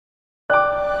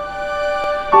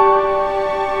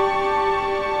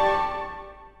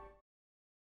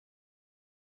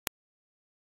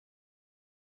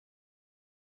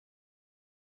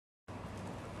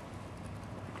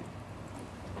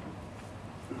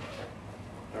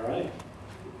All right.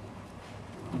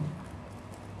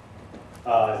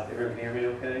 Everyone can hear me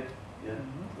okay? Yeah?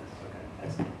 Yes, okay,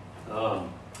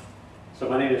 excellent. So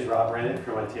my name is Rob Hranac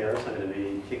from Iteris. I'm going to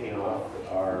be kicking off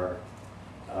our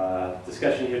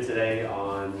discussion here today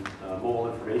on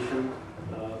mobile information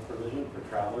provision for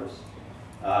travelers.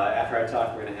 After I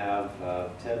talk, we're going to have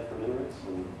Ted from INRIX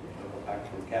and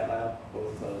Patrick from Cat Lab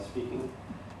both speaking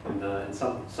in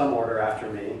some order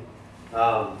after me.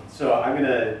 So I'm going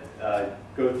to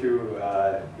go through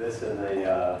this in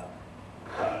a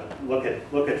look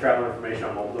at traveler information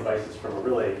on mobile devices from a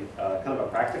really kind of a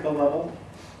practical level.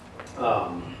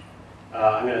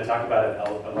 I'm going to talk about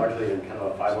it largely in kind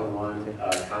of a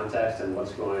 511 context and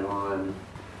what's going on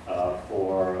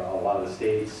for a lot of the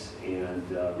states and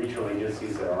regional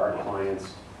agencies that are our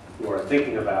clients who are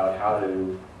thinking about how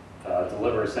to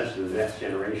deliver essentially the next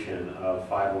generation of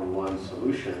 511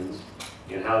 solutions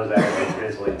and how does that actually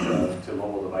translate to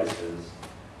mobile devices.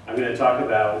 I'm going to talk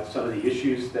about some of the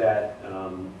issues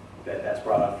that's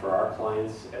brought up for our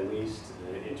clients, at least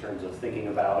in terms of thinking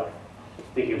about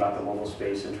the mobile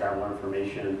space and traveler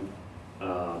information,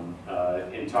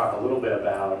 and talk a little bit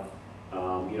about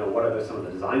what are some of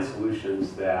the design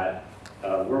solutions that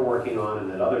we're working on and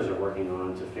that others are working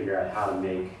on to figure out how to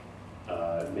make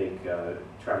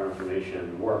traveler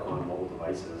information work on mobile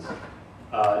devices.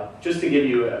 Just to give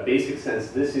you a basic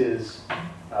sense, this is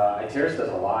Iteris does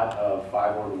a lot of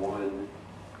 511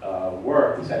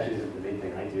 work. This actually isn't the main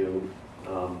thing I do,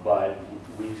 but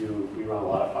we run a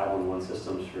lot of 511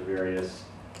 systems for various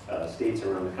states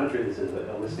around the country. This is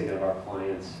a listing of our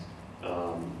clients.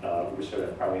 We sort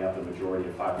of probably have the majority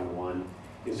of 511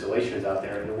 installations out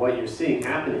there, and what you're seeing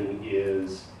happening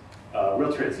is a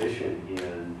real transition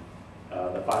in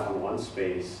the 511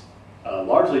 space,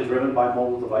 largely driven by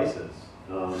mobile devices.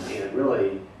 And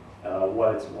really,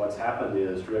 what's happened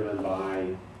is driven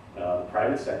by the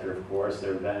private sector, of course.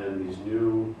 There have been these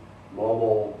new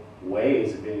mobile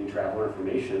ways of getting traveler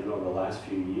information over the last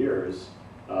few years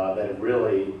that have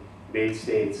really made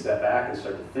states step back and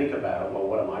start to think about, well,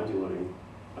 what am I doing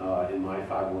in my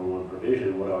 511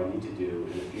 provision? What do I need to do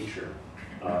in the future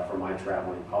for my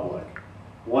traveling public?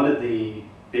 One of the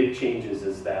big changes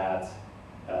is that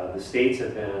the states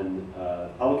have been,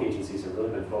 public agencies have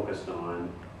really been focused on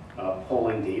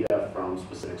pulling data from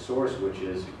specific source, which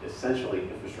is essentially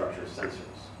infrastructure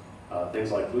sensors.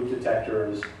 Things like loop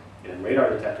detectors and radar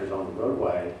detectors on the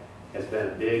roadway has been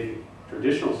a big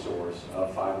traditional source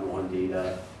of 511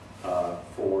 data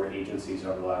for agencies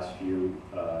over the last few,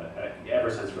 ever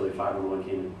since really 511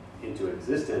 came into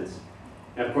existence.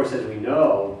 And of course, as we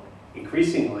know,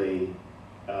 increasingly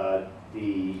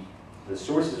the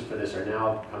sources for this are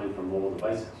now coming from mobile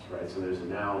devices, right? So there's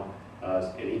now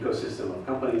an ecosystem of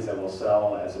companies that will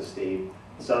sell as a state,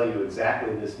 sell you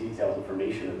exactly this detailed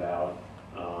information about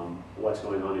what's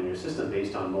going on in your system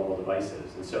based on mobile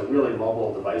devices. And so really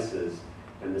mobile devices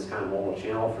and this kind of mobile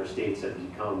channel for states have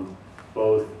become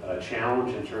both a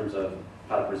challenge in terms of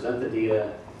how to present the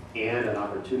data and an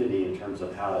opportunity in terms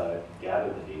of how to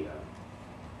gather the data.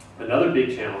 Another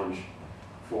big challenge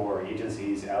for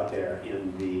agencies out there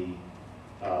in the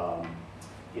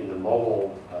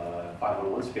mobile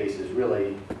 511 space is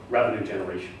really revenue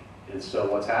generation. And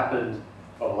so what's happened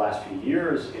over the last few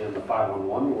years in the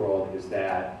 511 world is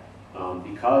that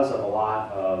because of a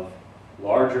lot of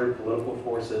larger political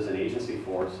forces and agency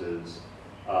forces,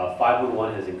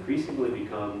 511 has increasingly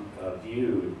become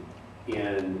viewed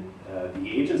in the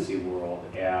agency world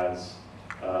as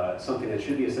something that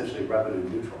should be essentially revenue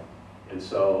neutral. And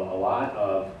so a lot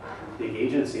of big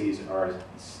agencies are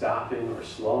stopping or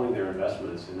slowing their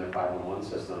investments in their 511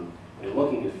 system and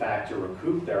looking, in fact, to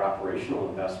recoup their operational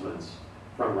investments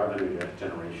from revenue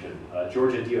generation.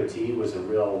 Georgia DOT was a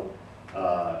real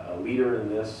leader in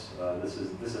this. This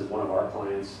is one of our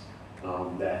clients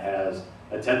that has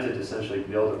attempted to essentially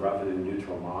build a revenue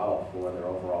neutral model for their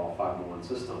overall 511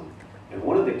 system. And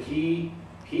one of the key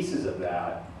pieces of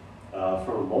that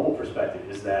from a mobile perspective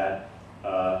is that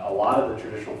a lot of the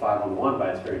traditional 511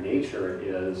 by its very nature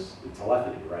is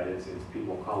telephony, right? It's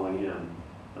people calling in,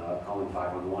 calling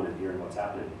 511 and hearing what's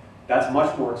happening. That's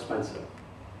much more expensive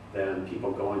than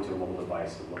people going to a mobile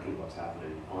device and looking at what's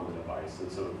happening on the device.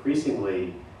 And so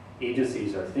increasingly,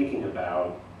 agencies are thinking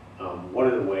about what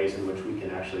are the ways in which we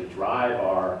can actually drive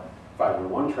our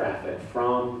 511 traffic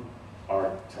from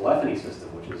our telephony system,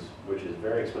 which is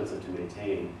very expensive to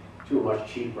maintain, to a much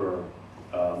cheaper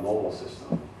mobile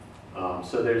system.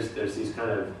 So there's these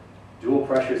kind of dual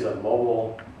pressures of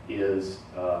mobile is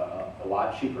a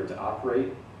lot cheaper to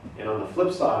operate, and on the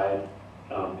flip side,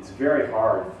 it's very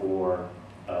hard for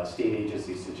state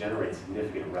agencies to generate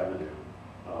significant revenue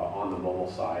on the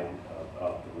mobile side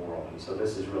of the world. And so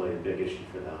this is really a big issue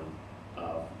for them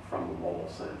from the mobile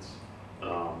sense.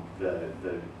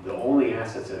 The only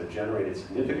assets that have generated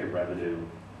significant revenue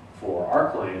for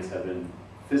our clients have been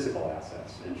physical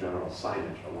assets, in general,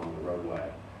 signage along the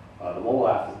roadway. The mobile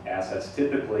assets,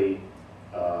 typically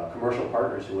commercial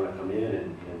partners who want to come in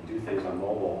and do things on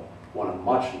mobile want a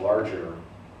much larger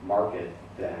market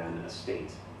than a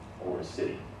state or a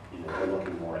city. They're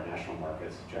looking more at national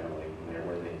markets generally,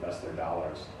 where they invest their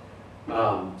dollars.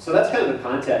 So that's kind of the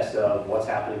context of what's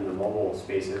happening in the mobile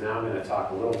space. And now I'm going to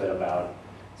talk a little bit about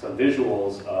some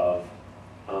visuals of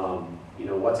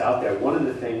what's out there. One of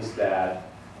the things that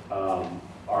a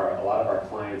lot of our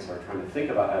clients are trying to think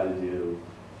about how to do,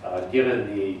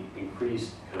 given the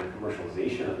increased kind of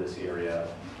commercialization of this area,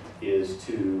 is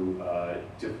to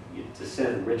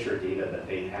send richer data that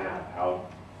they have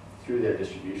out through their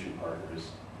distribution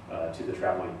partners to the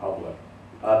traveling public.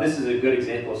 This is a good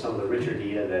example of some of the richer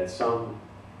data that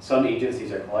some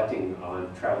agencies are collecting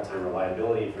on travel time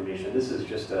reliability information. This is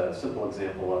just a simple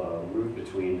example of a route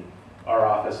between our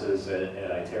offices at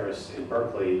Iteris in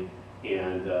Berkeley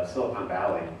and Silicon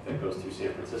Valley that goes through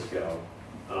San Francisco.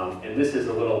 And this is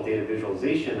a little data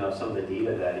visualization of some of the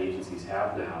data that agencies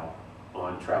have now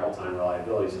on travel time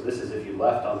reliability. So this is if you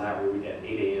left on that route at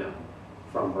 8 a.m.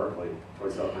 from Berkeley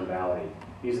towards Silicon Valley.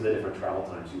 These are the different travel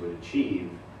times you would achieve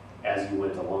as you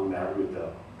went along that route.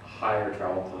 The higher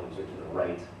travel times are to the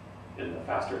right, and the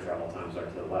faster travel times are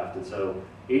to the left. And so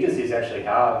agencies actually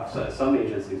have, some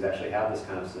agencies actually have this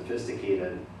kind of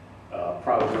sophisticated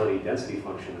probability density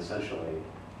function, essentially,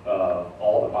 of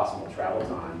all the possible travel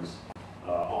times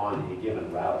on a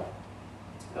given route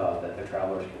that the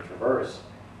travelers can traverse.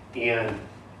 And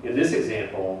in this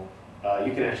example,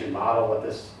 you can actually model what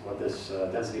this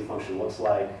density function looks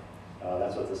like.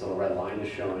 That's what this little red line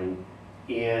is showing.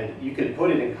 And you can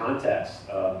put it in context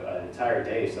of an entire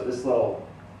day. So this little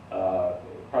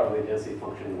probability density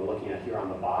function we're looking at here on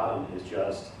the bottom is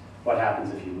just what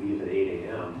happens if you leave at 8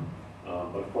 a.m.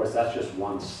 But of course, that's just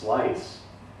one slice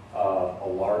of a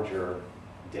larger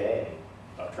day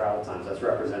of travel times. That's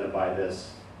represented by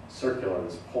this circular,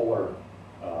 this polar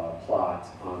plot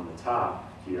on the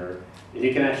top here. And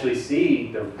you can actually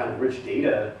see the kind of rich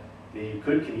data that you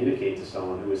could communicate to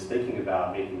someone who is thinking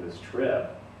about making this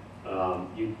trip.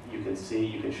 You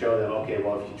can show them, okay,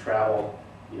 well, if you travel,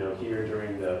 here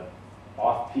during the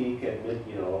off-peak at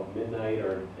midnight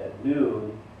or at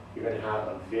noon, you're going to have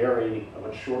a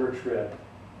much shorter trip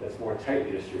that's more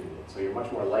tightly distributed. So you're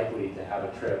much more likely to have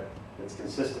a trip that's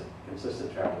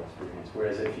consistent travel experience.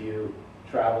 Whereas if you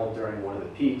travel during one of the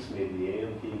peaks, maybe the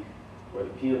AM peak or the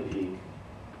PM peak,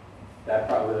 that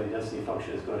probability density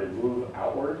function is going to move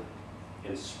outward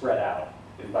and spread out.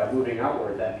 And by moving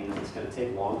outward, that means it's going to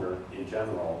take longer in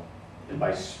general. And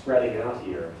by spreading out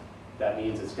here, that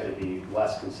means it's going to be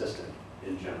less consistent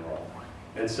in general.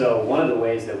 And so one of the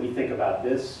ways that we think about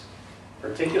this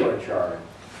particular chart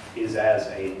is as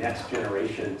a next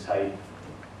generation type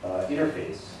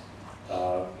interface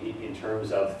in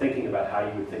terms of thinking about how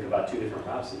you would think about two different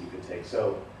routes that you could take.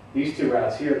 So these two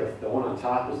routes here, the one on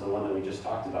top is the one that we just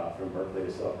talked about from Berkeley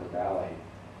to Silicon Valley.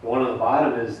 The one on the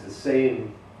bottom is the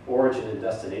same origin and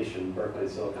destination, Berkeley to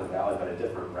Silicon Valley, but a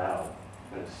different route,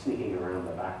 kind of sneaking around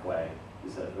the back way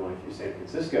instead of going through San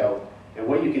Francisco. And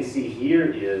what you can see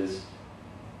here is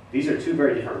these are two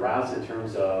very different routes in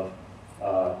terms of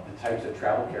the types of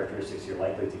travel characteristics you're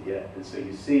likely to get. And so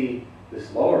you see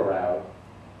this lower route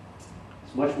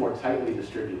is much more tightly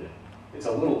distributed. It's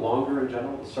a little longer in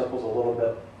general. The circle's a little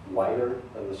bit wider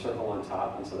than the circle on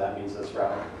top, and so that means this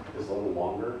route is a little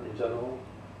longer in general.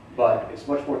 But it's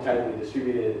much more tightly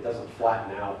distributed. It doesn't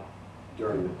flatten out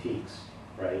during the peaks,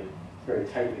 right? It's very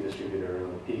tightly distributed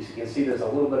around the peaks. You can see there's a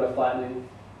little bit of flattening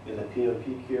in the PM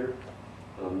peak here,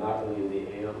 not really in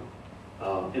the AM.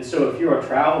 And so if you're a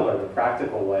traveler, the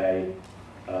practical way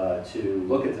to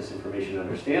look at this information and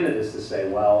understand it is to say,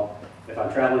 well, if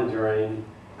I'm traveling during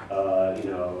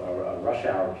a rush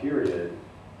hour period,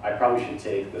 I probably should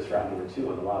take this route number 2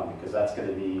 on the bottom because that's going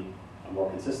to be a more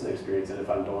consistent experience. And if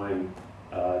I'm going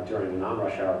during the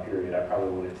non-rush hour period, I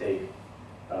probably want to take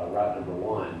route number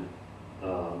 1,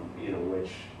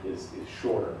 which is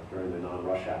shorter during the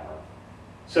non-rush hour.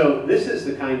 So this is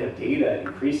the kind of data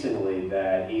increasingly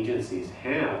that agencies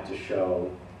have to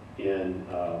show in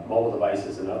mobile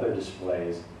devices and other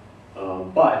displays.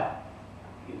 But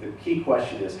the key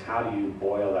question is, how do you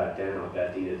boil that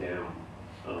data down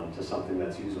to something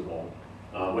that's usable,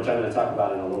 which I'm going to talk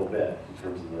about in a little bit in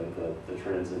terms of the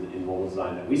trends in mobile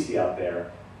design that we see out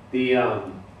there. The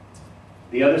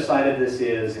other side of this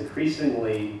is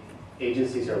increasingly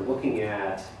agencies are looking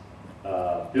at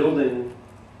building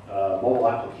mobile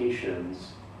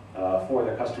applications for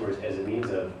their customers as a means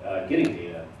of getting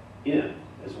data in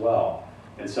as well.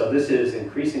 And so this is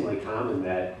increasingly common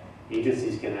that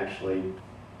agencies can actually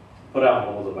put out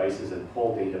mobile devices and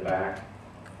pull data back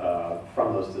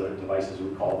from those devices.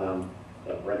 We call them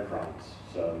the breadcrumbs.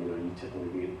 So you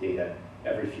typically get data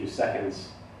every few seconds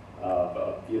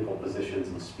of vehicle positions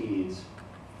and speeds.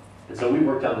 And so we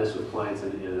worked on this with clients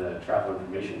in a travel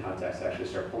information context to actually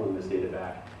start pulling this data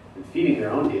back and feeding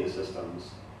their own data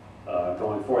systems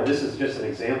going forward. This is just an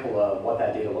example of what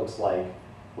that data looks like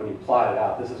when you plot it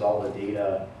out. This is all the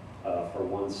data for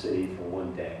one city for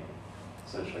one day,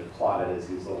 essentially plotted as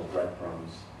these little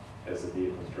breadcrumbs as the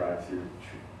vehicles drive through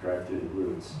the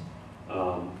routes.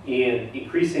 And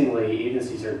increasingly,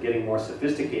 agencies are getting more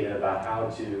sophisticated about how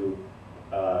to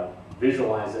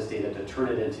visualize this data to turn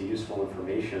it into useful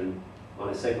information on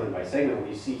a segment by segment. What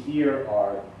you see here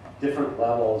are different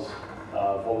levels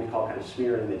of what we call kind of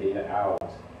smearing the data out.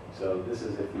 So this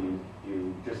is if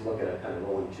you just look at a kind of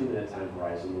rolling 2-minute time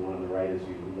horizon. The one on the right is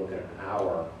you look at an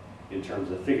hour in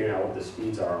terms of figuring out what the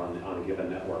speeds are on a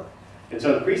given network. And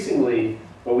so increasingly,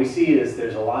 what we see is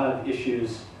there's a lot of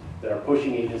issues that are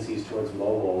pushing agencies towards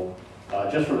mobile,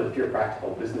 just from a pure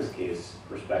practical business case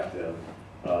perspective.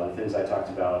 The things I talked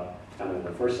about kind of in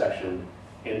the first section.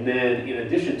 And then in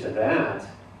addition to that,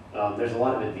 there's a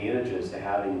lot of advantages to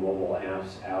having mobile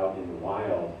apps out in the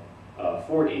wild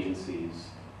for agencies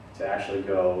to actually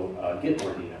go get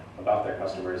more data about their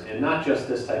customers. And not just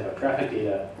this type of traffic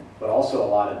data, but also a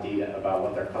lot of data about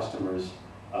what their customers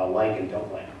like and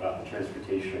don't like about the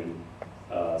transportation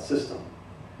system.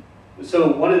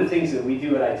 So one of the things that we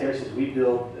do at Iteris is we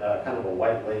build kind of a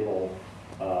white label.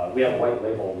 We have a white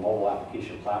label mobile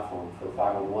application platform for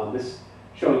 511. This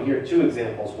showing here 2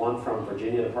 examples, one from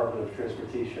Virginia Department of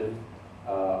Transportation.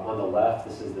 On the left,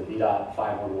 this is the VDOT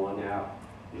 511 app.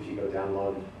 If you go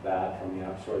download that from the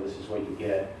App Store, this is what you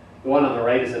get. The one on the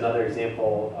right is another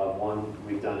example of one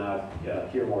we've done out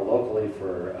here more locally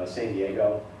for San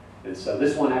Diego. And so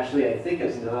this one actually I think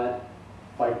is not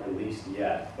quite released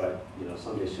yet, but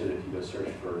someday soon if you go search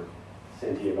for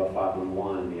San Diego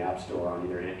 511 in the App Store on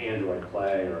either Android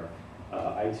Play or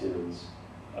iTunes,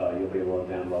 you'll be able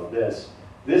to download this.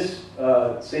 This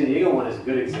San Diego one is a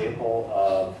good example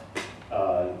of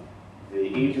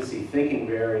the agency thinking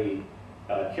very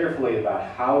carefully about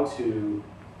how to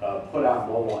put out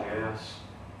mobile apps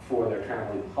for their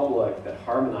traveling public that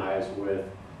harmonize with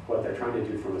what they're trying to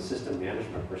do from a system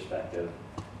management perspective.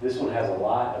 This one has a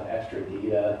lot of extra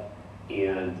data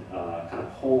and kind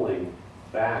of polling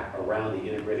back around the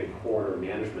integrated corridor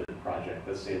management project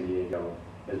that San Diego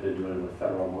has been doing with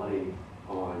federal money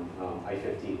on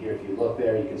I-15 here. If you look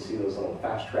there, you can see those little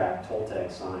fast track toll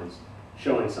tag signs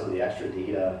showing some of the extra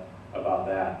data about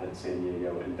that San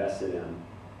Diego invested in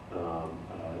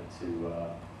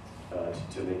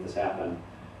to make this happen.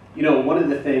 One of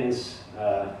the things,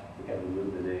 I think I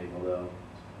removed the name, although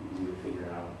it's easy to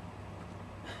figure out.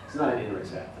 It's not an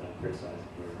INRIX app that I'm criticizing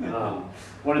here.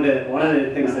 One of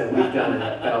the things that we've done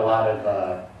a lot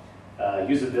of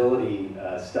usability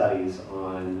studies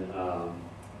on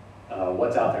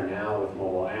what's out there now with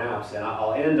mobile apps, and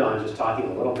I'll end on just talking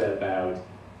a little bit about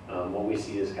what we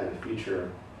see as kind of future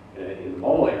in the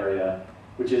mobile area,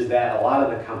 which is that a lot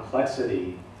of the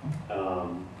complexity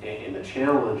and the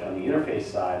challenge on the interface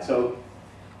side. So,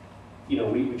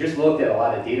 we just looked at a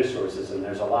lot of data sources, and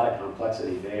there's a lot of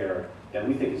complexity there that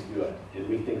we think is good, and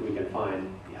we think we can find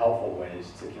helpful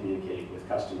ways to communicate with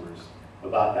customers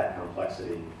about that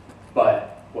complexity.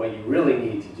 But what you really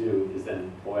need to do is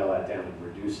then boil that down and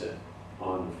reduce it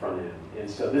on the front end. And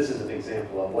so this is an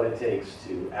example of what it takes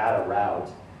to add a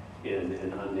route in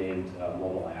an unnamed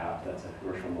mobile app, that's a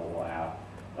commercial mobile app,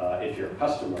 if you're a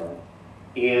customer.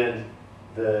 And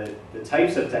the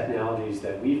types of technologies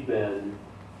that we've been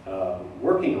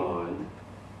working on,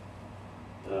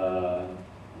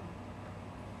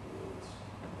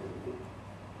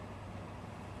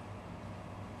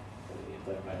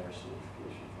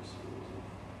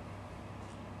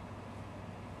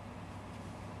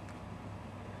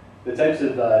 the types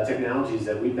of technologies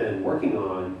that we've been working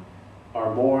on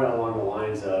are more along the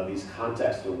lines of these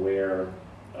context-aware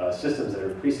systems that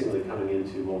are increasingly coming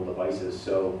into mobile devices.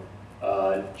 So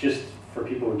just for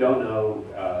people who don't know,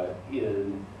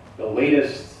 in the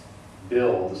latest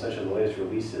build, essentially the latest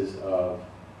releases of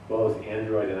both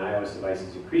Android and iOS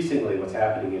devices, increasingly what's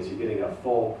happening is you're getting a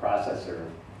full processor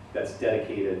that's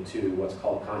dedicated to what's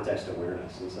called context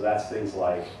awareness. And so that's things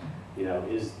like,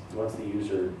 what's the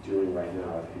user doing right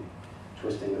now? Are they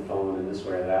twisting the phone in this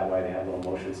way or that way? They have little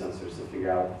motion sensors to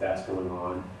figure out if that's going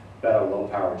on. Better low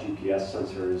power GPS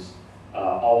sensors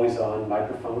Always on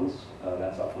microphones,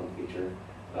 that's a fun feature.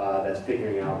 That's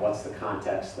figuring out what's the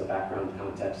context, the background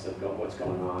context of what's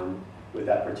going on with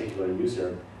that particular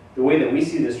user. The way that we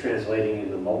see this translating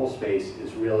in the mobile space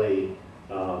is really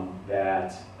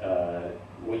that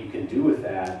what you can do with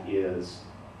that is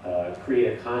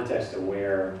create a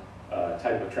context-aware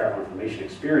type of travel information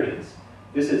experience.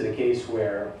 This is a case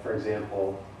where, for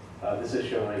example, this is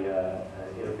showing an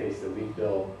interface that we've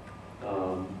built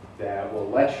that will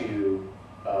let you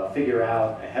figure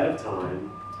out ahead of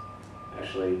time,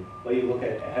 actually let you look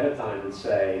at ahead of time and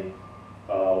say,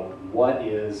 what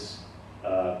is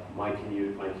my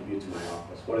commute to my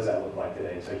office? What does that look like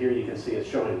today? So here you can see it's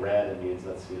showing red. It means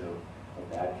that's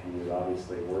a bad commute,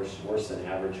 obviously worse than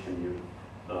average commute,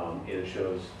 and it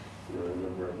shows the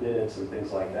number of minutes and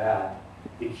things like that.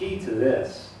 The key to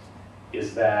this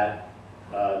is that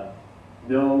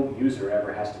no user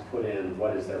ever has to put in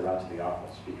what is their route to the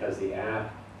office, because the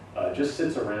app just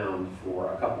sits around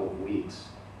for a couple of weeks,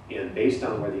 and based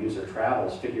on where the user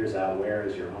travels, figures out where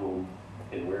is your home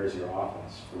and where is your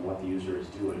office and what the user is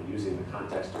doing, using the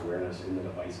context awareness in the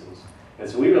devices. And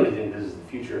so we really think this is the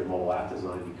future of mobile app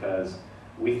design, because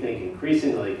we think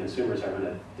increasingly consumers are going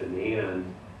to demand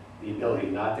the ability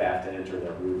not to have to enter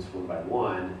their routes one by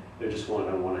one. They're just going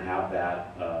to want to have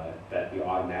that that be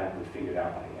automatically figured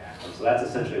out by the app. And so that's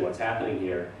essentially what's happening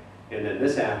here. And then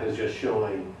this app is just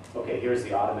showing, okay, here's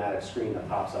the automatic screen that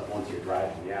pops up once you're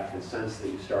driving. The app can sense that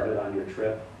you started on your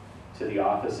trip to the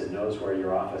office. It knows where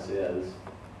your office is,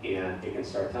 and it can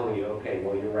start telling you, okay,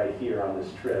 well, you're right here on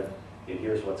this trip, and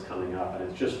here's what's coming up. And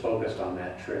it's just focused on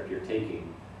that trip you're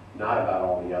taking, not about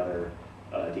all the other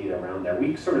data around that.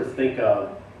 We sort of think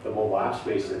of the mobile app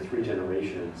space in 3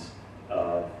 generations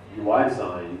of UI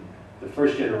design. The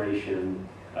first generation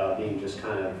being just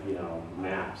kind of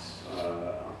maps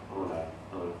on a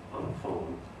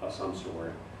phone of some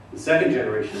sort. The second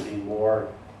generation being more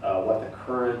what the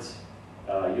current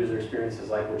user experience is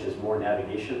like, which is more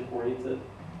navigation oriented.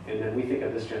 And then we think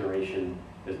of this generation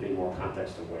as being more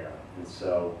context aware. And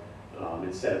so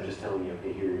instead of just telling you,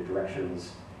 okay, here are your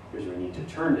directions, here's where you need to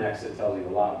turn next, it tells you a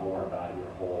lot more about your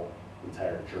whole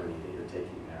entire journey that you're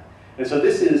taking there. And so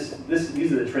these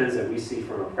are the trends that we see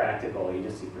from a practical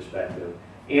agency perspective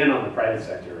and on the private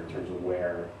sector in terms of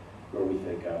where we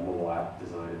think mobile app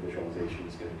design and visualization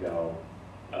is going to go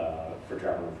for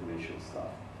travel information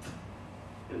stuff.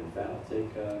 And with that, I'll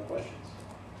take questions.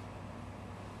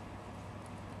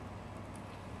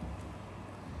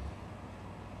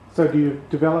 So do you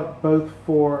develop both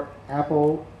for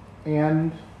Apple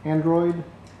and Android?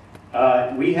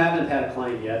 We haven't had a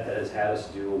client yet that has had us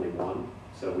do only one,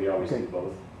 so we always do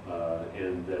both.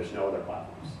 And there's no other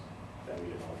platforms that we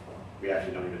develop for. We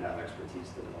actually don't even have expertise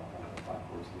to develop on other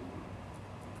platforms anymore.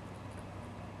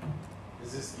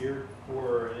 Is this geared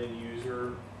for an end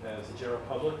user as a general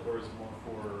public, or is it more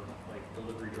for like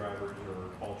delivery drivers or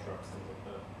haul trucks, things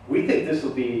like that? We think this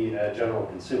will be a general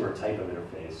consumer type of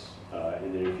interface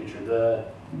in the near future.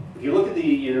 If you look at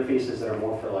the interfaces that are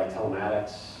more for like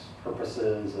telematics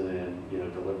purposes and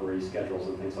then delivery schedules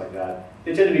and things like that,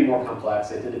 they tend to be more complex.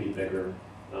 They tend to be bigger.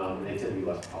 And they tend to be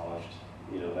less polished.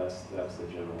 That's the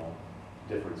general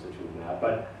difference between that.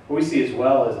 But what we see as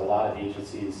well is a lot of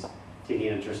agencies taking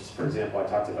interest. For example, I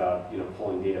talked about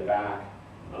pulling data back,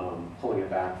 pulling it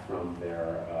back from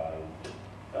their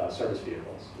service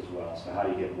vehicles as well. So how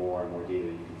do you get more and more data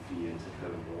that you can feed into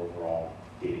kind of your overall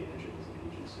data engine as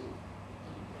an agency?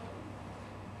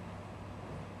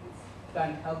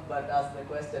 Can't help but ask the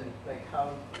question, like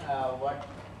what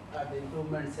are the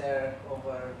improvements here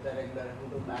over the regular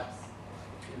Google Maps?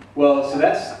 Well, so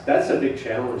that's a big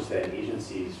challenge that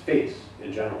agencies face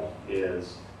in general.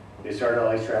 Is they started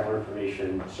all these travel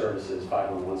information services,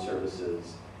 511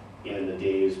 services, in the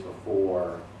days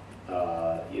before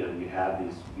you have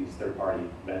these third-party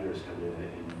vendors come in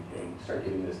and start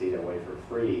giving this data away for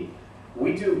free.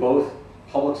 We do both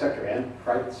public sector and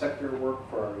private sector work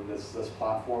for this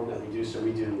platform that we do. So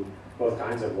we do both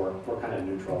kinds of work. We're kind of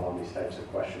neutral on these types of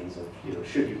questions of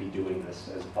should you be doing this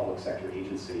as a public sector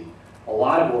agency. A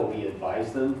lot of what we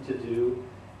advise them to do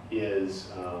is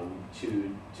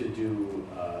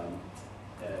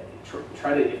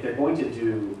try to, if they're going to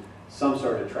do some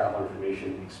sort of travel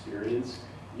information experience,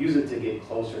 use it to get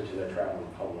closer to their traveling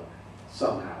public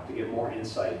somehow, to get more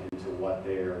insight into what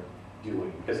they're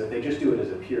doing. Because if they just do it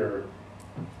as a pure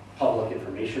public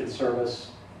information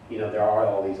service, there are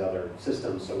all these other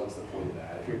systems, so what's the point of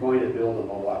that? If you're going to build a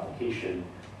mobile application,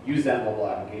 use that mobile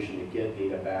application to get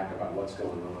data back about what's going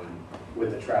on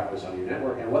with the travelers on your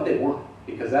network and what they want,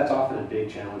 because that's often a big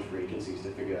challenge for agencies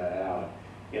to figure that out.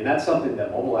 And that's something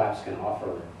that mobile apps can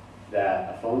offer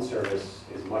that a phone service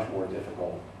is much more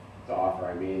difficult to offer.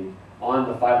 I mean, on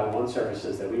the 511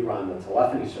 services that we run, the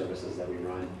telephony services that we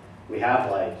run, we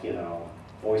have like, you know,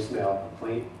 voicemail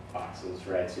complaint boxes,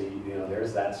 right? So, you know,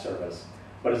 there's that service.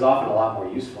 But it's often a lot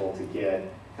more useful to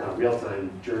get kind of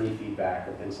real-time journey feedback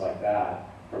or things like that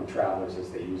from travelers as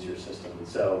they use your system. And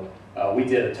so we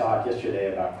did a talk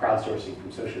yesterday about crowdsourcing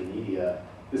from social media.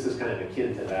 This is kind of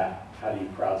akin to that. How do you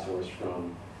crowdsource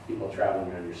from people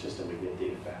traveling around your system and get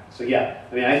data back? So yeah,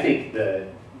 I mean, I think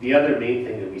the other main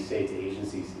thing that we say to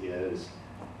agencies is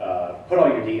put all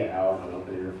your data out on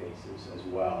open interfaces as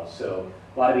well. So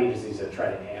a lot of agencies that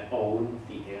try to own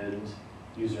the end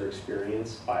user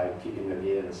experience by keeping their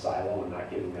data in a silo and not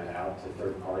giving that out to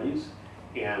third parties.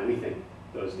 And we think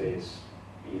those days,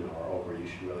 you know, are over. You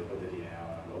should really put the data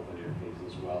out on open interfaces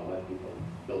as well. Let people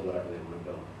build whatever they want to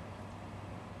build.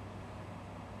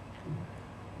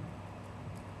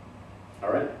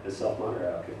 All right, as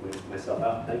self-moderator, I'll kick myself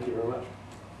out. Thank you very much.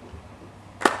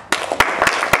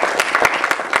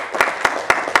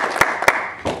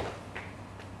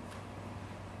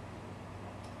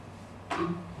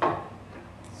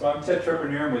 So I'm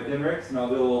Trepanier, I'm with INRIX, and I'll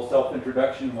do a little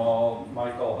self-introduction while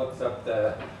Michael hooks up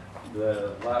the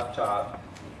laptop.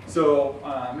 So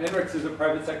INRIX is a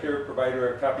private sector provider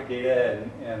of traffic data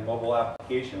and mobile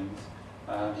applications.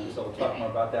 So we'll talk more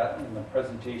about that in the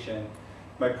presentation.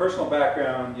 My personal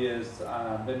background is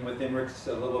been with INRIX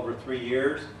a little over 3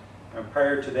 years. And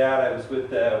prior to that, I was with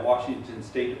the Washington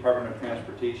State Department of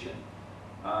Transportation.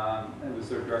 I was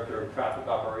their director of traffic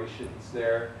operations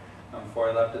there. Before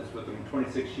I left, it's with them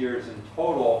 26 years in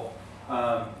total.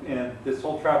 And this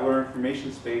whole traveler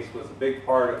information space was a big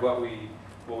part of what we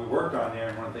worked on there,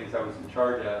 and one of the things I was in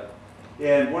charge of.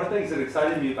 And one of the things that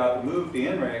excited me about the move to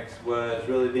INRIX was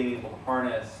really being able to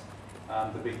harness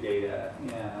the big data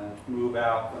and move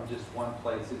out from just one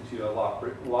place into a lot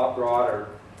broader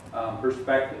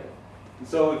perspective. And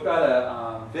so we've got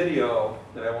a video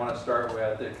that I want to start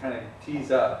with that kind of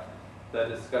tees up the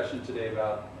discussion today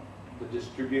about the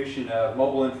distribution of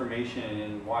mobile information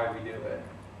and why we do it.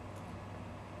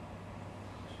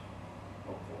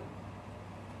 Hopefully.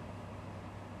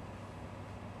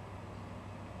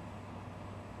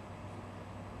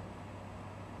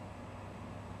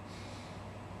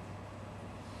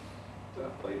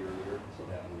 That played earlier, so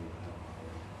that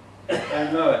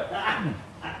I know it.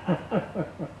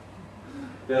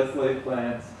 Best laid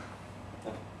plans.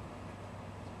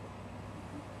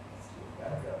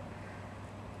 Back up.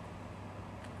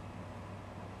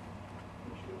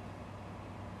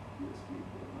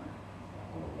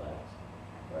 On the left,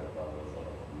 right above those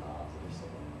little knobs that are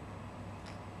sitting.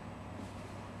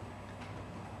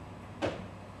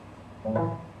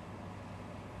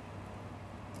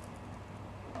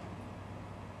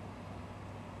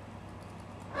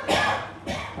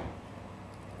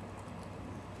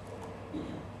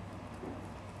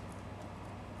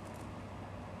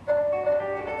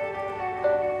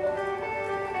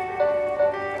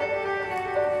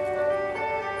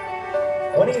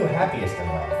 When are you happiest in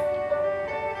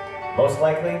life? Most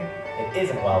likely, it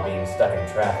isn't while being stuck in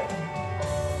traffic.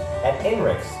 At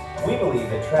INRIX, we believe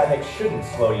that traffic shouldn't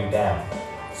slow you down,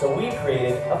 so we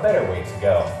created a better way to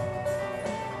go.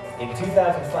 In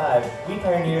 2005, we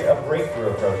pioneered a breakthrough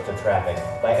approach to traffic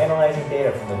by analyzing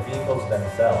data from the vehicles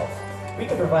themselves. We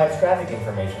can provide traffic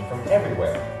information from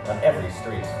everywhere, on every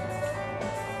street.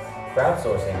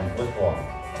 Crowdsourcing was born.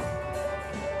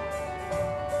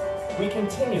 We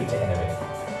continue to innovate,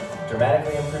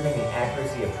 dramatically improving the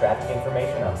accuracy of traffic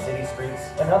information on city streets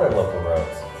and other local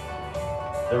roads.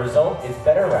 The result is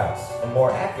better routes and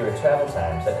more accurate travel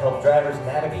times that help drivers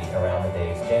navigate around the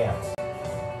day's jams.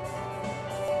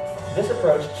 This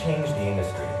approach changed the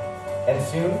industry, and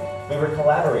soon we were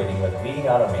collaborating with leading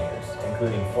automakers,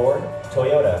 including Ford,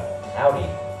 Toyota, Audi,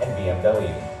 and BMW.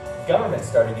 Governments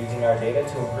started using our data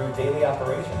to improve daily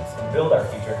operations and build our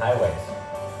future highways.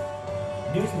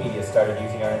 News media started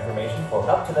using our information for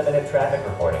up-to-the-minute traffic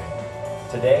reporting.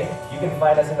 Today, you can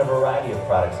find us in a variety of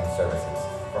products and services,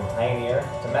 from Pioneer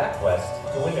to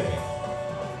MapQuest to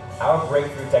Wintermute. Our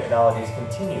breakthrough technologies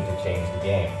continue to change the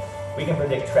game. We can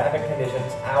predict traffic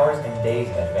conditions hours and days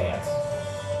in advance.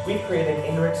 We've created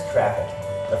INRIX Traffic,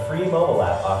 a free mobile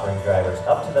app offering drivers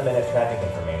up-to-the-minute traffic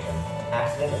information,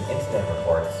 accident and incident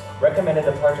reports, recommended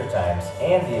departure times,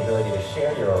 and the ability to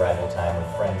share your arrival time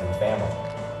with friends and family.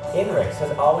 INRIX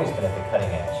has always been at the cutting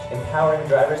edge, empowering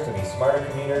drivers to be smarter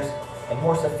commuters and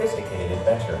more sophisticated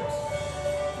adventurers.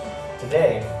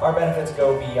 Today, our benefits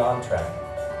go beyond traffic.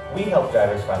 We help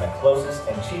drivers find the closest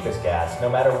and cheapest gas no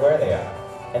matter where they are,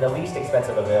 and the least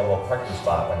expensive available parking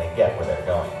spot when they get where they're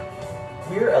going.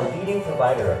 We're a leading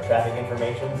provider of traffic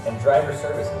information and driver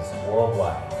services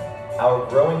worldwide. Our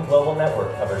growing global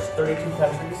network covers 32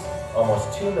 countries,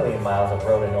 almost 2 million miles of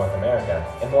road in North America,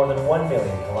 and more than 1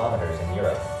 million kilometers in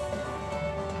Europe.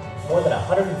 More than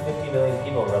 150 million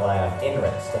people rely on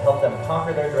INRIX to help them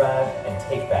conquer their drive and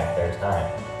take back their time.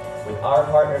 With our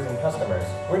partners and customers,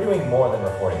 we're doing more than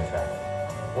reporting traffic.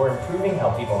 We're improving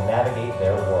how people navigate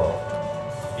their world.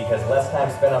 Because less time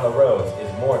spent on the roads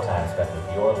is more time spent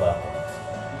with your loved ones.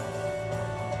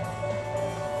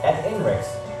 At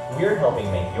INRIX, we're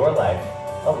helping make your life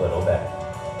a little better.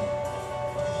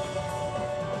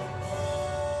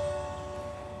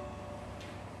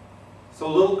 So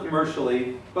a little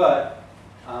commercially, but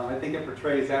I think it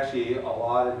portrays actually a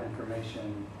lot of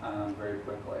information very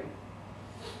quickly.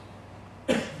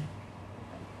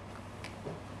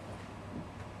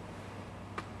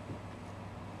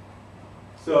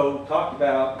 So talked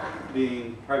about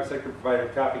being private sector provider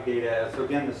of traffic data. So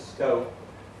again, the scope,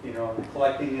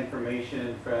 collecting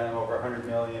information from over 100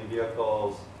 million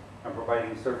vehicles and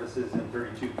providing services in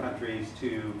 32 countries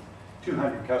to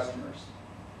 200 customers.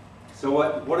 So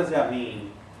what does that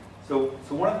mean? So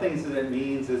one of the things that it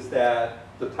means is that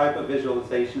the type of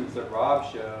visualizations that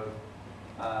Rob showed,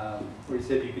 where he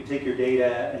said you could take your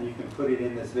data and you can put it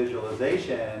in this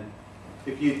visualization.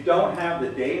 If you don't have the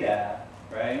data,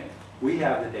 right, we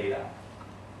have the data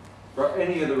for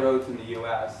any of the roads in the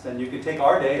US, and you can take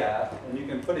our data and you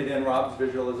can put it in Rob's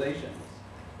visualizations.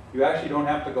 You actually don't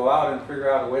have to go out and figure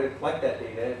out a way to collect that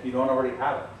data if you don't already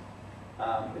have it.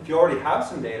 If you already have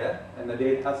some data and the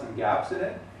data has some gaps in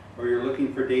it, or you're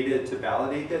looking for data to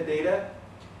validate that data,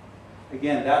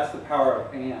 again, that's the power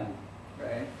of and,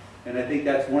 right? And I think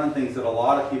that's one of the things that a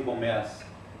lot of people miss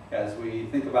as we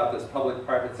think about this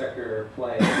public-private sector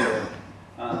play.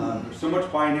 There's so much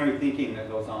binary thinking that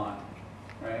goes on,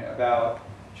 right? About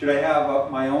should I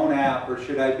have my own app or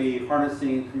should I be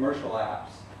harnessing commercial apps,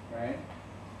 right?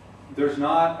 There's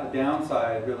not a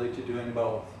downside really to doing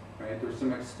both. Right? There's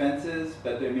some expenses,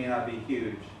 but they may not be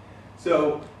huge.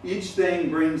 So each thing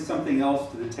brings something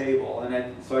else to the table,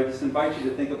 and so I just invite you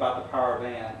to think about the power of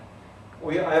and.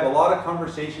 I have a lot of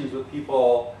conversations with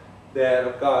people that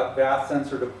have got vast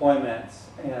sensor deployments,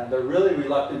 and they're really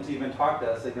reluctant to even talk to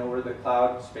us. They know we're the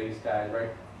cloud space guys, right?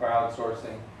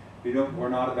 Crowdsourcing. We're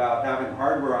not about having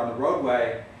hardware on the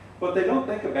roadway. What they don't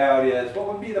think about is what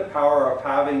would be the power of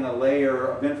having a layer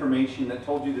of information that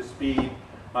told you the speed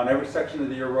on every section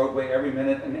of your roadway every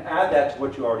minute, and add that to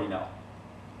what you already know.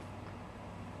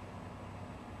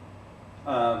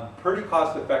 Pretty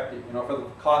cost effective. For the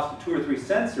cost of 2 or 3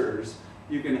 sensors,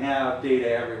 you can have data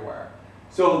everywhere.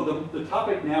 So the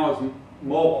topic now is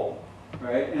mobile,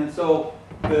 right? And so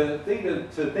the thing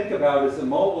to think about is that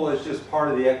mobile is just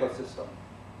part of the ecosystem.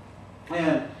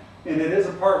 And it is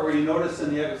a part where you notice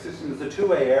in the ecosystem is a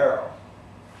two-way arrow.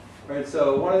 Right,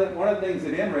 so one of the things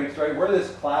at INRIX, right, we're this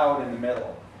cloud in the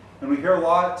middle. And we hear a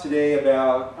lot today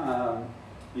about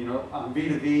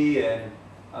V2V and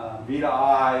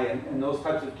V2I and those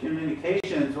types of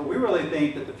communications, but we really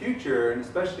think that the future, and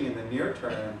especially in the near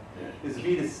term, is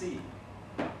V2C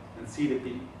and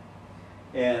C2P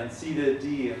and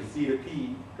C2D and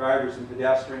C2P, drivers and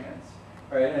pedestrians.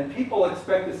 Right? And people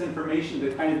expect this information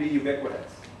to kind of be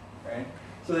ubiquitous. Right?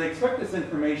 So they expect this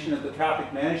information that the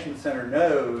traffic management center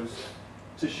knows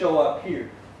to show up here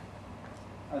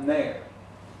and there,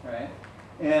 right?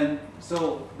 And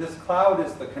so this cloud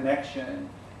is the connection,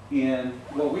 and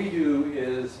what we do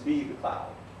is be the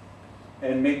cloud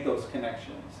and make those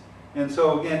connections. And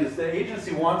so again, as the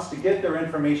agency wants to get their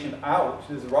information out,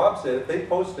 as Rob said, if they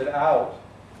post it out,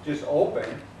 just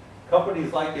open,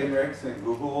 companies like INRIX and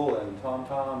Google and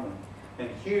TomTom and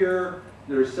here,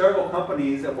 there's several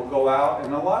companies that will go out,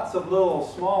 and lots of little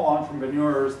small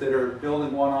entrepreneurs that are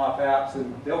building one-off apps,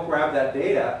 and they'll grab that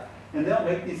data and they'll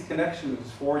make these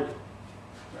connections for you,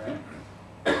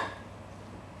 right?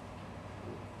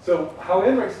 So how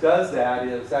INRIX does that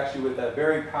is actually with a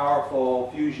very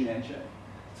powerful fusion engine.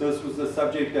 So this was the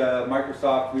subject of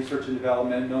Microsoft research and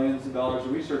development. Millions of dollars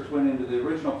of research went into the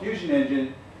original fusion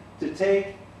engine to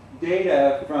take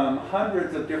data from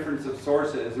hundreds of different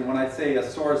sources. And when I say a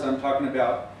source, I'm talking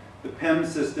about the PEM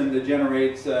system that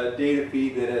generates a data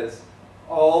feed that is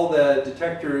all the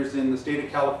detectors in the state of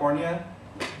California.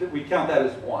 We count that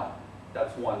as one.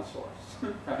 That's one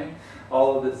source, right?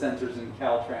 All of the sensors in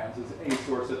Caltrans is a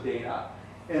source of data.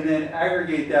 And then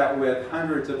aggregate that with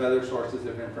hundreds of other sources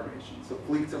of information. So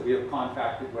fleets that we have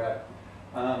contracted with.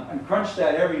 And crunch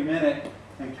that every minute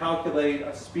and calculate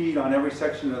a speed on every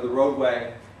section of the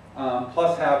roadway.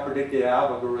 Plus have predictive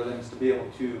algorithms to be able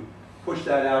to push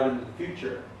that out into the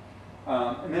future.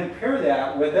 And then pair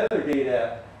that with other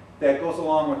data that goes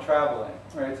along with traveling,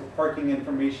 right? So parking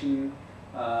information,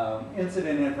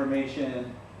 incident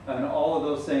information, and all of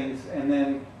those things, and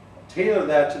then tailor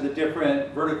that to the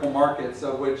different vertical markets,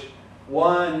 of which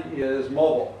one is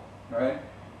mobile, right?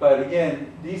 But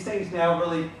again, these things now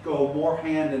really go more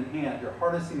hand in hand. You're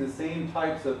harnessing the same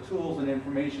types of tools and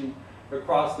information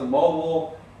across the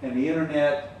mobile and the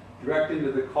internet, direct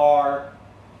into the car,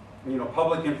 you know,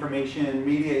 public information,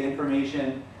 media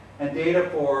information, and data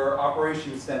for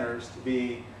operations centers to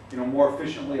be, you know, more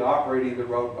efficiently operating the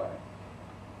roadway.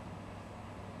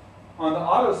 On the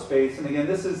auto space, and again,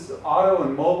 this is auto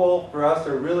and mobile for us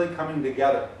are really coming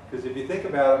together. Because if you think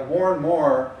about it, more and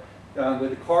more,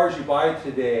 the cars you buy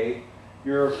today,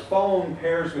 your phone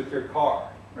pairs with your car,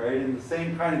 right? And the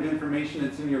same kind of information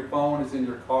that's in your phone is in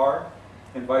your car,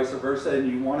 and vice versa. And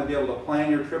you want to be able to plan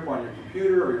your trip on your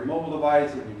computer or your mobile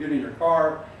device. When you get in your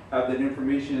car, have that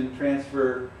information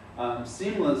transferred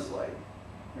seamlessly,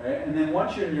 right? And then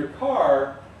once you're in your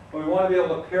car, we want to be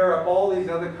able to pair up all these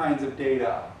other kinds of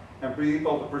data and be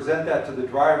able to present that to the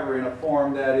driver in a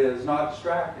form that is not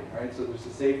distracting, right? So there's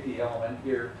a safety element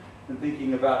here. And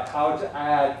thinking about how to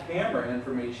add camera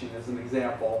information as an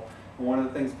example. And one of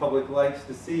the things public likes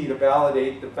to see to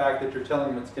validate the fact that you're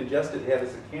telling them it's congested head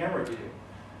is a camera view.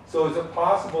 So is it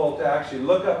possible to actually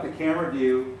look up the camera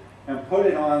view and put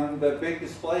it on the big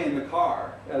display in the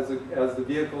car as the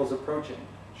vehicle is approaching?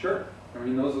 Sure. I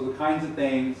mean, those are the kinds of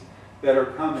things that are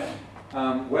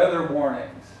coming. Weather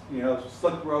warnings, you know,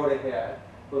 slick road ahead,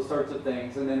 those sorts of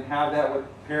things. And then have that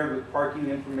paired with parking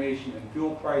information and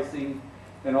fuel pricing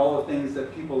and all the things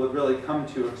that people have really come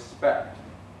to expect.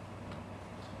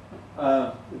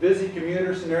 The busy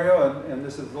commuter scenario, and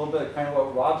this is a little bit kind of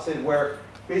what Rob said, where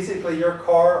basically your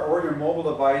car or your mobile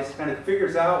device kind of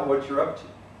figures out what you're up to.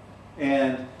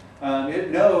 And it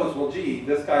knows, well, gee,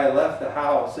 this guy left the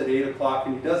house at 8 o'clock,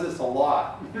 and he does this a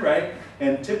lot, right?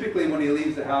 And typically when he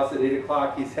leaves the house at 8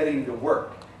 o'clock, he's heading to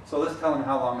work. So let's tell him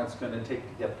how long it's going to take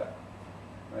to get there,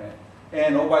 right?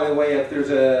 And oh, by the way, if there's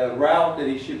a route that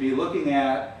he should be looking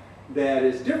at that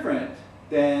is different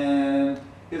than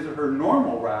his or her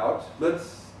normal route,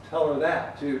 let's tell her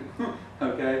that too,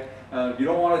 okay? You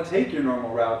don't want to take your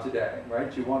normal route today,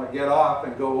 right? You want to get off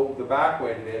and go the back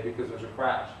way today because there's a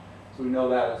crash. So we know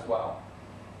that as well.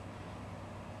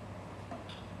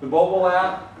 The mobile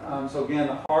app, so again,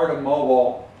 the heart of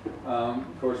mobile.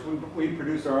 Of course, we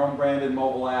produce our own branded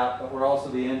mobile app, but we're also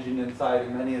the engine inside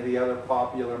of many of the other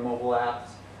popular mobile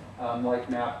apps like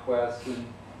MapQuest and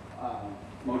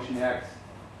MotionX.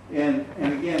 And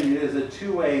again, it is a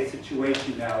two-way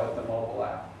situation now with the mobile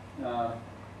app.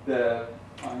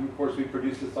 Of course, we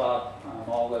produce this off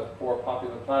all the 4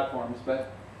 popular platforms,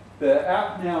 but the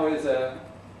app now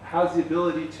has the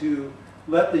ability to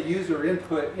let the user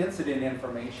input incident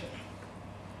information.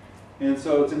 And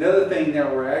so it's another thing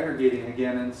that we're aggregating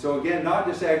again. And so again, not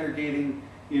just aggregating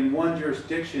in one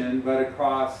jurisdiction, but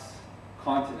across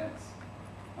continents.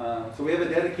 So we have a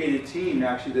dedicated team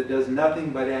actually that does nothing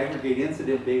but aggregate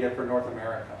incident data for North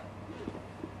America.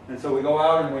 And so we go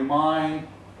out and we mine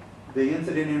the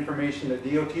incident information that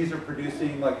DOTs are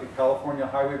producing, like the California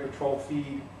Highway Patrol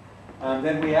feed.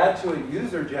 Then we add to it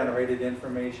user-generated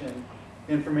information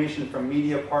from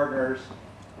media partners,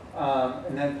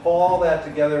 and then pull all that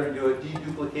together and do a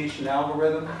deduplication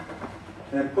algorithm,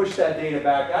 and then push that data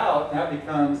back out, and that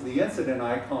becomes the incident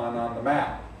icon on the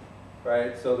map,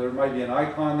 right? So there might be an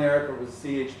icon there if it was a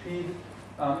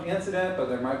CHP incident, but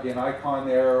there might be an icon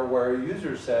there where a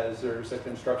user says there's a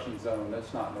construction zone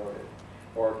that's not noted,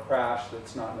 or a crash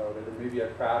that's not noted, or maybe a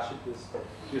crash that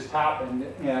just happened.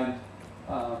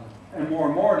 And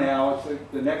more now, it's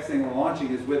like the next thing we're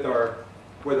launching is with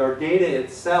our data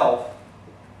itself,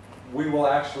 we will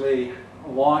actually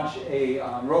launch a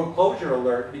road closure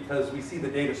alert because we see the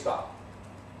data stop.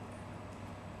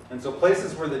 And so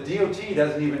places where the DOT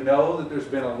doesn't even know that there's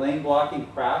been a lane blocking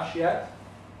crash yet,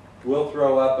 we'll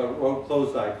throw up a road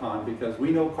closed icon because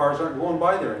we know cars aren't going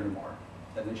by there anymore,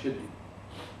 and they should be.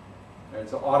 And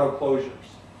so auto closures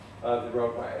of the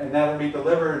roadway. And that will be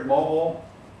delivered mobile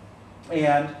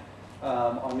and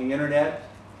on the internet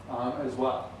as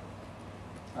well.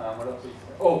 What else?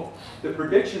 Oh, the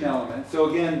prediction element. So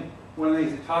again, one of the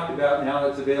things we talked about now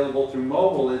that's available through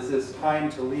mobile is this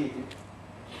time to leave.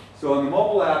 So in the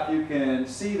mobile app, you can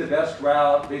see the best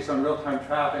route based on real-time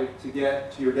traffic to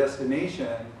get to your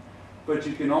destination, but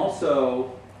you can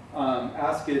also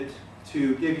ask it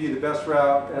to give you the best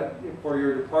route for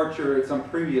your departure at some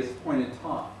previous point in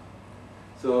time.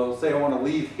 So say I want to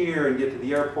leave here and get to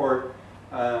the airport,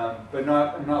 but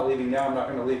I'm not leaving now, I'm not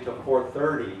going to leave till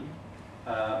 4:30.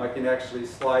 I can actually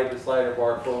slide the slider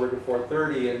bar forward to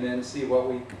 4:30 and then see what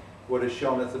we what is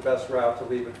shown as the best route to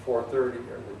leave at 4:30,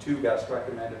 or the 2 best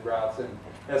recommended routes and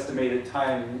estimated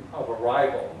time of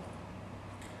arrival.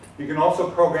 You can also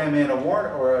program in a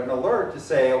warrant or an alert to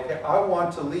say, okay, I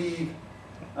want to leave,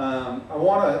 I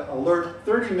want to alert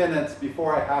 30 minutes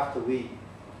before I have to leave.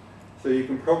 So you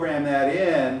can program that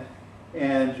in,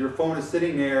 and your phone is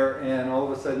sitting there, and all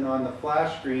of a sudden on the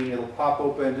flash screen, it'll pop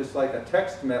open just like a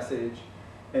text message,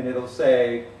 and it'll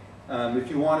say, if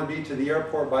you want to be to the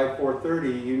airport by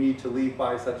 4:30, you need to leave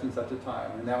by such and such a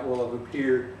time. And that will have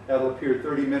appeared, that'll appear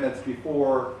 30 minutes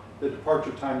before the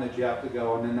departure time that you have to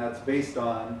go, and then that's based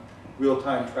on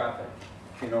real-time traffic,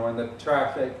 and the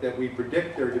traffic that we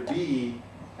predict there to be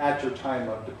at your time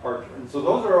of departure. And so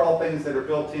those are all things that are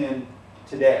built in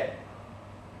today.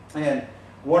 And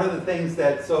one of the things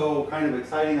that's so kind of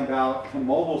exciting about the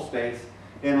mobile space,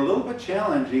 and a little bit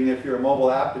challenging if you're a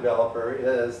mobile app developer,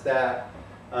 is that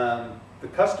the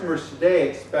customers today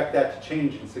expect that to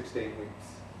change in 6 to 8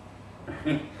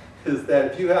 weeks. Is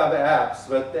that if you have apps,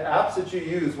 but the apps that you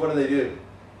use, what do?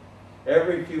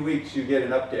 Every few weeks you get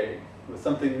an update with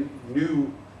something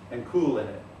new and cool in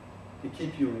it to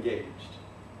keep you engaged.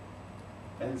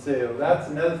 And so that's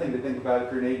another thing to think about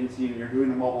if you're an agency and you're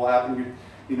doing a mobile app, and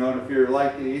and if you're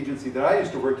like the agency that I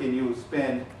used to work in, you would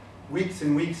spend weeks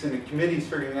and weeks in the committees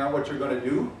figuring out what you're going to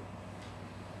do.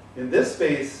 In this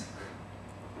space,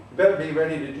 you better be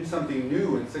ready to do something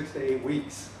new in 6 to 8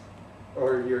 weeks,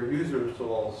 or your users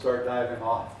will start diving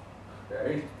off,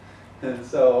 right? And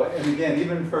so, and again,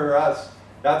 even for us,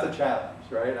 that's a challenge,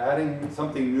 right? Adding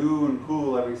something new and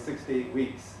cool every 6 to 8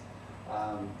 weeks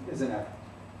is an effort.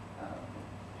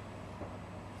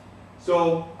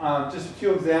 So just a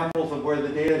few examples of where the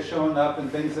data is showing up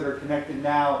and things that are connected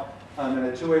now in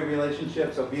a two-way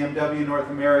relationship. So BMW North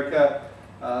America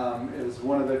is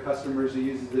one of the customers who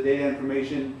uses the data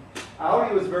information.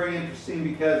 Audi was very interesting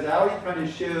because Audi kind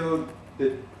of showed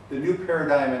the new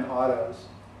paradigm in autos,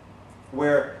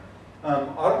 where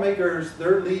automakers,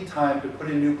 their lead time to put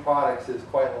in new products is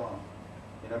quite long.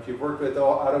 If you've worked with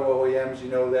auto OEMs, you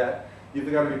know that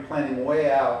you've got to be planning way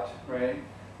out, right?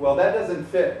 Well, that doesn't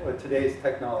fit with today's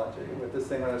technology, with this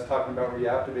thing that I was talking about where you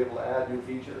have to be able to add new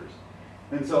features.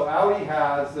 And so Audi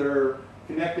has their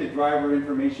connected driver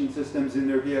information systems in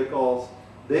their vehicles.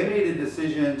 They made a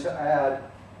decision to add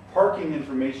parking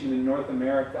information in North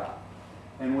America.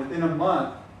 And within a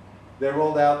month, they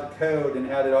rolled out the code and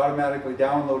had it automatically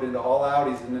download into all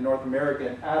Audis in North America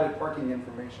and added parking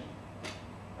information.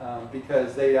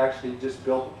 Because they actually just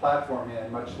built a platform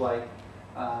in, much like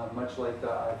the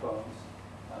iPhones.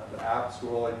 The apps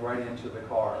rolling right into the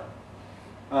car.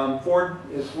 Ford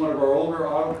is one of our older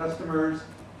auto customers.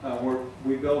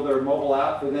 We build their mobile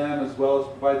app for them, as well as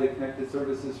provide the connected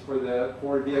services for the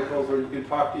Ford vehicles, where you can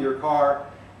talk to your car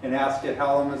and ask it,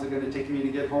 how long is it going to take me to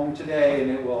get home today?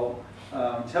 And it will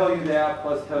tell you that,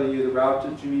 plus tell you the route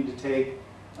that you need to take.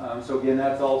 So again,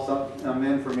 that's all some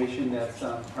information that's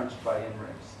crunched by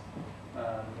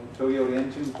INRIX. Toyota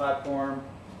Intune platform.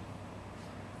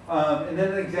 And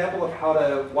then an example of how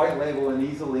to white label and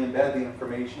easily embed the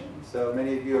information. So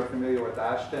many of you are familiar with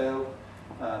AASHTO.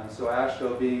 So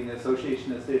AASHTO being the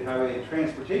Association of State Highway and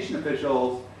Transportation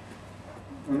Officials,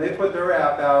 when they put their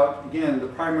app out, again, the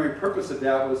primary purpose of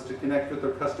that was to connect with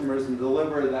their customers and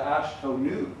deliver the AASHTO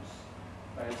news.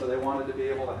 Right? So they wanted to be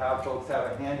able to have folks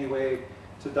have a handy way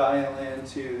to dial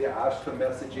into the AASHTO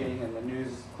messaging and the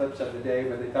news clips of the day,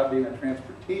 but they thought being a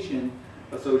transportation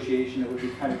association, it would be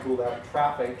kind of cool to have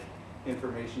traffic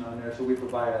information on there. So we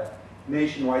provide a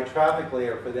nationwide traffic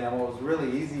layer for them. It was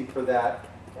really easy for that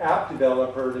app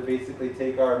developer to basically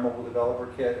take our mobile developer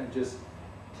kit and just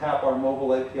tap our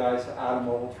mobile APIs to add a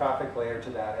mobile traffic layer to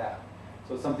that app.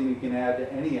 So it's something you can add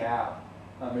to any app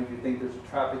if you think there's a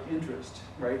traffic interest,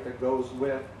 right, that goes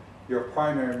with your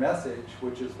primary message,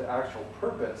 which is the actual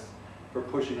purpose for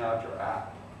pushing out your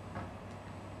app.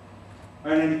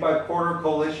 I-95 Corridor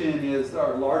Coalition is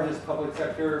our largest public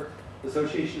sector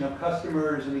association of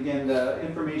customers, and again, the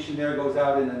information there goes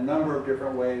out in a number of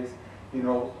different ways.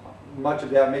 Much of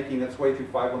that making its way through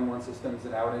 511 systems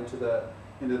and out into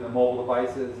the mobile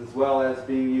devices, as well as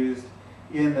being used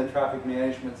in the traffic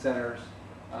management centers,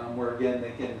 where again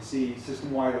they can see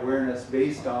system-wide awareness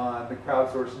based on the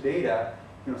crowdsourced data,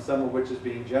 some of which is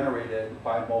being generated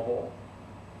by mobile.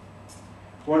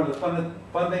 One of the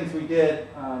fun things we did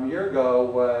a year ago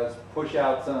was push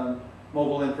out some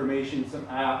mobile information, some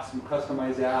apps, some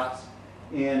customized apps,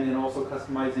 and also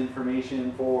customized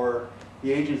information for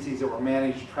the agencies that were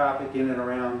managing traffic in and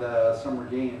around the summer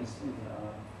games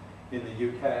in the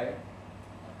UK.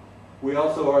 We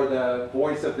also are the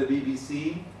voice of the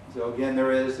BBC. So again,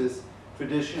 there is this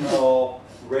traditional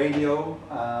radio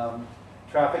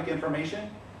traffic information.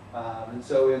 And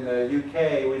so in the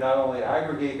UK, we not only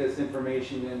aggregate this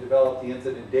information and develop the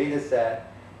incident data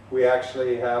set, we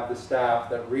actually have the staff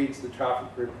that reads the traffic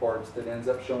reports that ends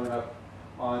up showing up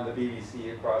on the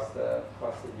BBC across the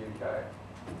UK.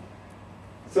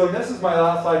 So this is my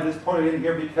last slide, just pointed in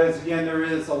here because again, there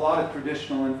is a lot of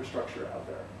traditional infrastructure out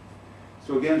there.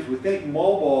 So again, as we think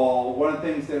mobile, one of the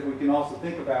things that we can also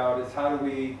think about is how do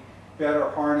we better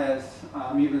harness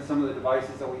even some of the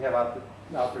devices that we have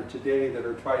out there today that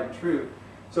are tried and true.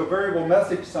 So variable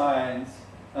message signs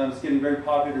is getting very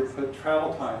popular to put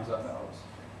travel times on those.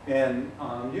 And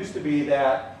used to be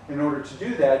that in order to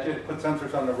do that, you had to put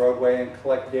sensors on the roadway and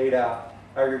collect data,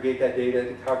 aggregate that data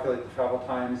to calculate the travel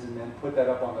times and then put that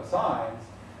up on the signs.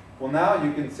 Well, now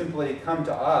you can simply come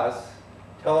to us,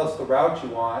 tell us the route you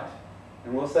want,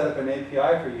 and we'll set up an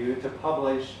API for you to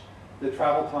publish the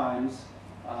travel times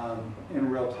in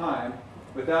real time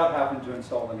without having to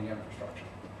install any infrastructure.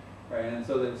 Right? And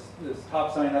so this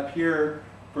top sign up here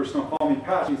for Snoqualmie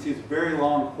Pass, you can see it's a very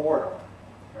long corridor.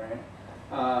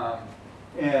 Right?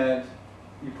 And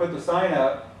you put the sign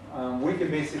up, we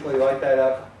can basically light that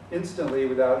up instantly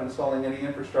without installing any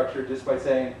infrastructure just by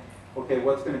saying, okay,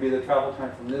 what's going to be the travel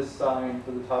time from this sign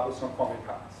to the top of Snoqualmie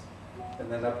Pass?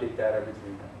 And then update that every 3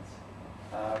 minutes.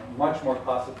 Much more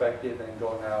cost effective than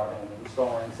going out and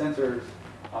installing sensors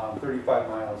 35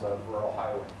 miles of rural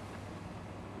highway.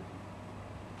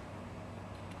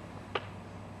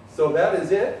 So that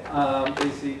is it,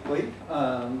 basically.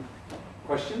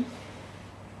 Questions?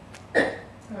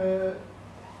 In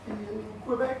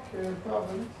Quebec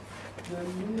province, the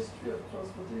Ministry of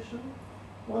Transportation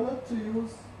wanted to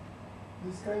use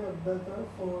this kind of data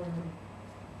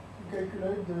to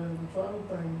calculate the travel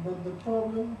time. But the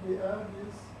problem they have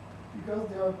is because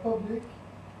they are public,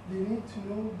 they need to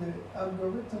know the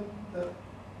algorithm that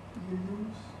you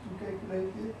use to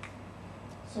calculate it,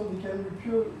 so they can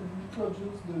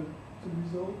reproduce the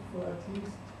result for at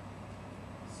least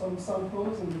some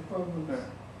samples in the province.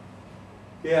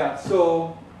 Yeah,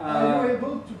 so... are you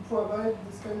able to provide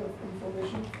this kind of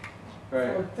information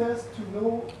right. for tests to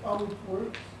know how it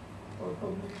works for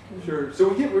public? Sure. So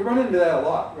we run into that a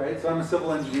lot, right? So I'm a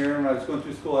civil engineer, and when I was going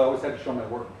through school, I always had to show my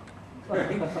work.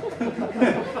 Right?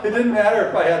 It didn't matter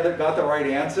if I got the right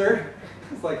answer.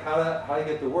 It's like how do you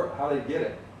get the work? How do you get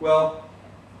it? Well,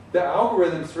 the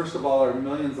algorithms, first of all, are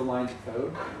millions of lines of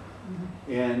code,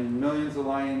 and millions of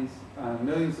lines,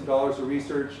 millions of dollars of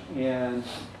research, and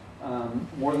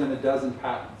more than a dozen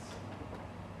patents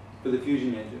for the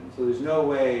fusion engine. So there's no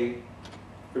way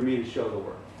for me to show the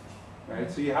work,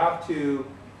 right? So you have to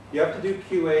do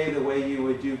QA the way you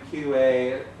would do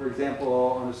QA, for example,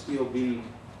 on a steel beam,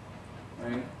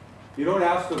 right? You don't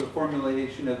ask for the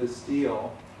formulation of the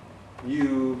steel.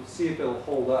 You see if it'll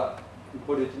hold up. You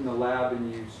put it in the lab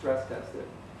and you stress test it,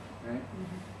 right?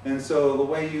 And so the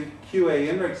way you QA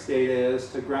INRIX data is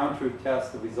to ground truth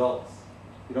test the results.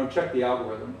 You don't check the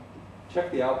algorithm, check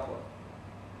the output.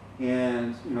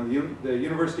 And the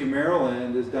University of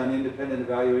Maryland has done independent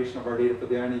evaluation of our data for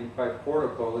the I-95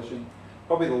 Corridor Coalition,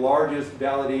 probably the largest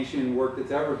validation work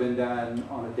that's ever been done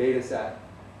on a data set.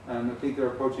 I think they're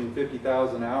approaching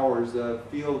 50,000 hours of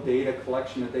field data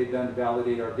collection that they've done to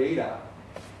validate our data.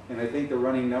 And I think the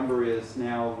running number is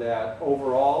now that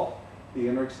overall, the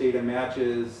INRIX data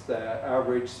matches the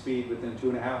average speed within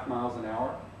 2.5 miles an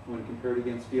hour when compared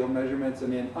against field measurements.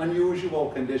 And in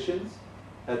unusual conditions,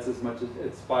 that's as much as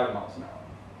it's 5 miles an hour.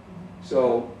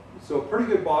 So a pretty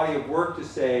good body of work to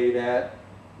say that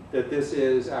this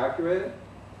is accurate.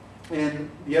 And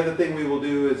the other thing we will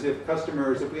do is if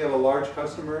we have a large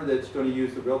customer that's going to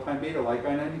use the real-time data like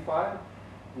I-95,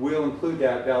 we'll include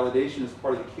that validation as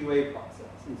part of the QA process.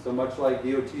 And so much like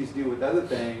DOTs do with other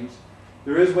things,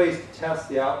 there is ways to test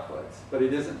the outputs, but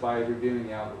it isn't by reviewing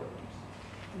the algorithms.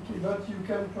 Okay, but you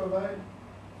can provide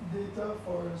data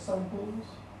for samples,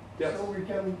 yes. So we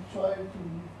can try to...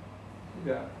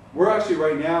 Yeah. We're actually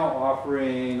right now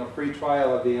offering a free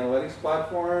trial of the analytics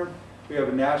platform. We have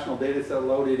a national data set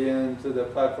loaded into the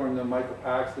platform that Michael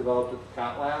Pax developed at the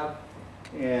Cat Lab.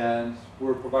 And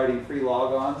we're providing free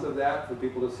logons of that for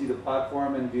people to see the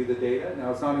platform and view the data.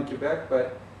 Now, it's not in Quebec,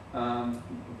 but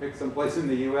pick some place in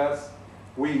the US.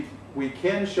 We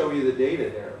can show you the data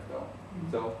there, though.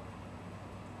 So,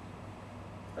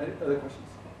 other questions?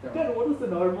 Then what is the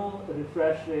normal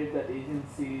refresh rate that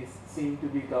agencies seem to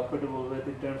be comfortable with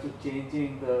in terms of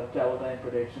changing the travel time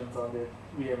predictions on their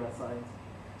VMS signs?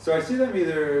 So I see them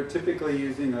either typically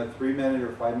using a 3-minute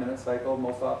or 5-minute cycle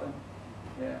most often.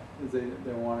 Yeah, because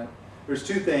they want it. There's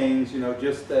two things,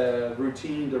 just the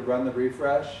routine to run the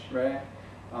refresh, right?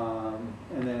 And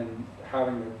then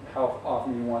how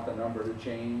often you want the number to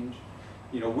change.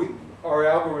 our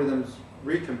algorithms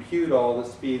recompute all the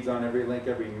speeds on every link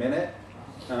every minute,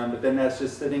 but then that's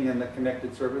just sitting in the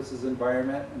connected services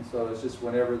environment, and so it's just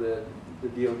whenever the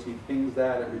DOT pings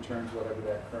that, it returns whatever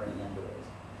that current number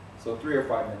is. So 3 or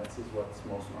 5 minutes is what's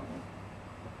most normal.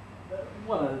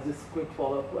 One just quick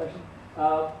follow-up question.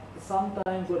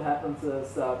 Sometimes what happens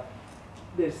is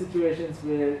there's situations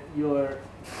where your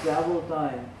travel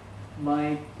time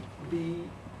might be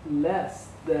less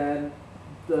than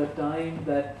the time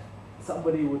that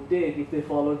somebody would take if they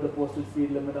followed the posted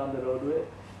speed limit on the roadway.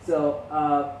 So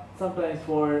sometimes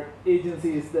for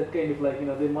agencies that kind of like,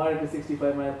 they mark a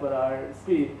 65 mile per hour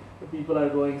speed, the people are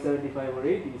going 75 or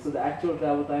 80. So the actual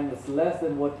travel time is less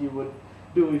than what you would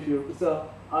do if you, so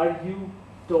are you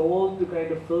told to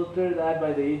kind of filter that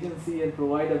by the agency and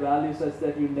provide a value such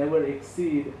that you never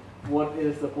exceed what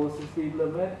is the posted speed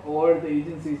limit, or the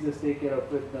agencies just take care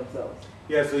of it themselves?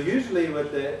 Yeah, so usually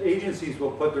what the agencies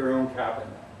will put their own cap in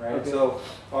that, right? Okay. So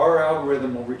our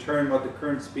algorithm will return what the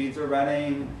current speeds are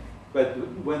running, but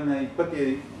when they put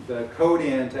the code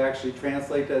in to actually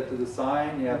translate that to the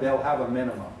sign, yeah, they'll have a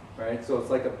minimum, right? So it's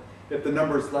like if the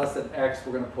number is less than X,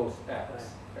 we're going to post X,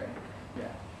 right? Yeah,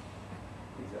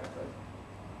 exactly.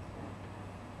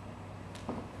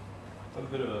 A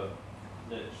bit of a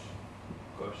niche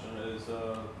question is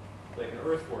like an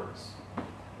earthworks.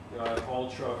 I have haul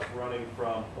trucks running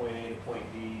from point A to point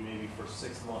B maybe for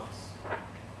 6 months.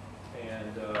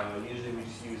 And usually we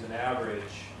just use an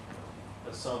average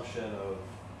assumption of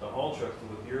the haul trucks.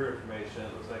 And with your information,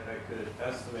 it looks like I could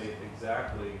estimate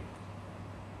exactly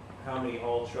how many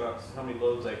haul trucks, how many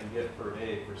loads I can get per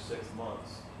day for 6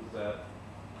 months. Is that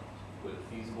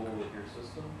feasible with your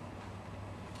system?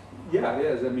 Yeah, it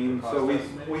is. I mean, so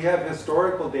we have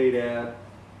historical data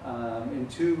in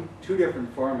two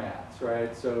different formats,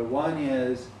 right? So one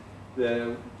is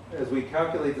as we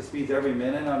calculate the speeds every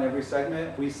minute on every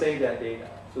segment, we save that data.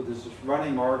 So there's this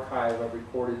running archive of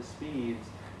recorded speeds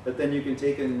that then you can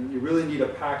take and you really need a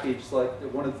package like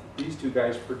one of these two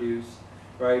guys produce,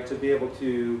 right, to be able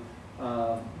to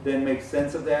then make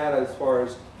sense of that as far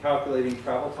as calculating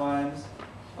travel times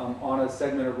on a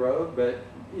segment of road. But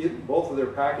both of their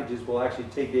packages will actually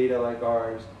take data like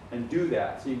ours and do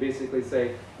that. So you basically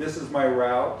say, this is my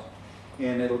route,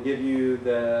 and it'll give you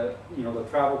the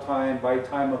travel time by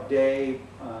time of day,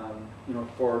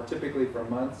 typically for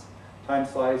months, time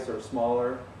slice or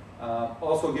smaller.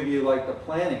 Also give you like the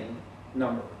planning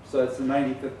number. So that's the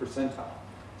 95th percentile.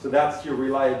 So that's your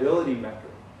reliability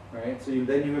metric, right? So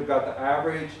then you've got the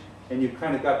average, and you've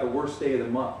kind of got the worst day of the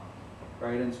month,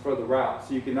 right? And it's for the route.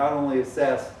 So you can not only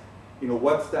assess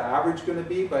what's the average going to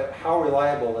be, but how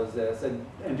reliable is this, and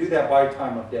do that by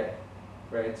time of day,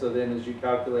 right? So then as you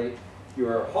calculate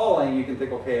your hauling, you can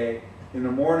think, okay, in the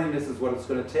morning, this is what it's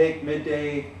going to take,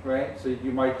 midday, right? So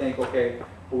you might think, okay,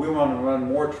 well, we want to run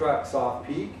more trucks off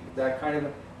peak, that kind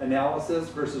of analysis,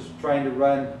 versus trying to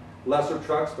run lesser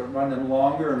trucks, but run them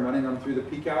longer and running them through the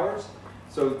peak hours.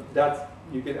 So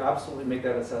you could absolutely make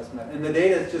that assessment. And the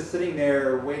data is just sitting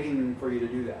there waiting for you to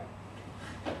do that.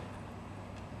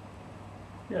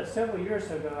 Yeah, several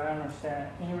years ago, I understand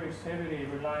INRIX heavily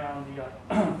rely on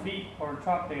the fleet or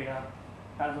truck data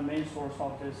as the main source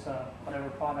of this whatever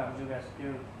product you guys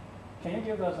build. Can you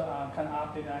give us a kind of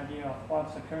updated idea of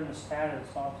what's the current status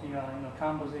of the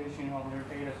composition of your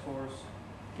data source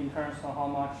in terms of how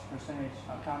much percentage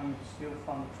coming still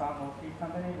from the travel fleet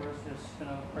company versus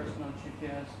personal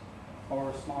GPS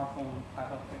or smartphone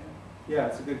type of data? Yeah,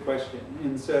 it's a good question.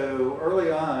 And so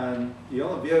early on, the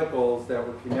only vehicles that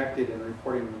were connected and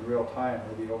reporting in real time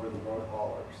were the over-the-road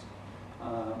haulers.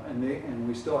 And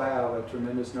we still have a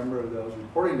tremendous number of those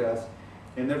reporting to us.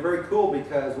 And they're very cool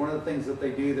because one of the things that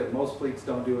they do that most fleets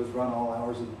don't do is run all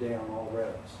hours of the day on all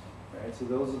roads. Right? So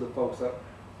those are the folks that,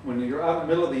 when you're out in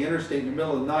the middle of the interstate in the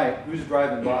middle of the night, who's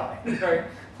driving by? Right?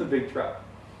 The big truck.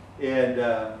 And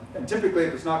typically,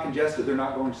 if it's not congested, they're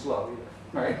not going slow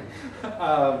either.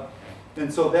 Right?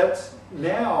 And so that's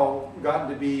now gotten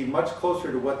to be much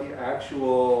closer to what the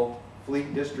actual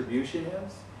fleet distribution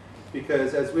is.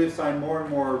 Because as we've signed more and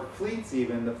more fleets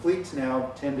even, the fleets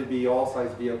now tend to be all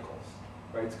size vehicles,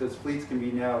 right? Because fleets can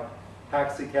be now,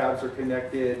 taxi cabs are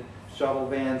connected, shuttle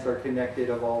vans are connected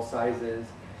of all sizes.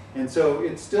 And so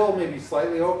it's still maybe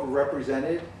slightly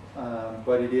overrepresented,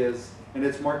 but it is, and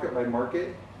it's market by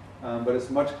market, but it's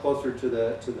much closer to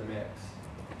the mix.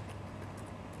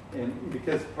 And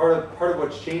because part of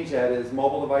what's changed that is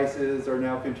mobile devices are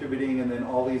now contributing, and then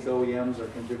all these OEMs are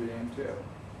contributing too.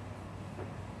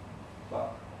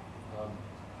 Wow.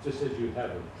 Just as you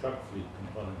have a truck fleet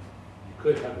component, you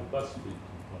could have a bus fleet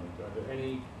component. Are there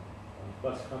any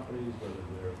bus companies, whether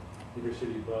they're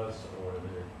intercity bus or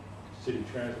they're city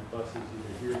transit buses,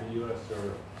 either here in the US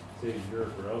or say in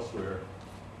Europe or elsewhere,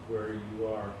 where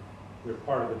they're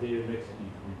part of the data mix and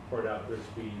you can report out their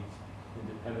speeds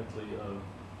independently of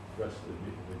the rest of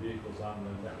the vehicles on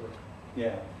the network?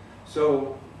 Yeah,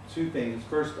 so two things.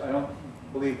 First, I don't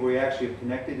believe we actually have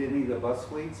connected any of the bus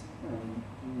fleets,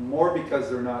 more because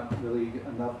there are not really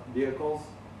enough vehicles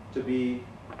to be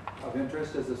of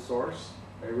interest as a source.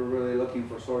 Right? We're really looking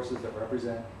for sources that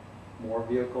represent more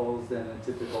vehicles than a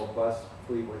typical bus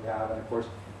fleet would have, and of course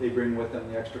they bring with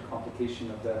them the extra complication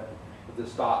of the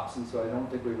stops, and so I don't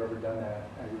think we've ever done that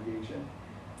aggregation.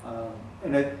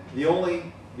 The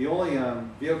only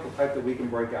vehicle type that we can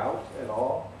break out at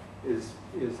all is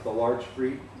the large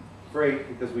freight,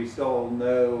 because we still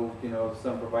know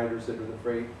some providers that are the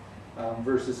freight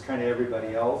versus kind of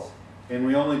everybody else, and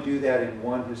we only do that in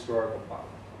one historical product.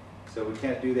 So we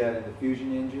can't do that in the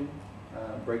Fusion engine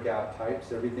breakout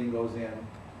types. Everything goes in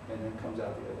and then comes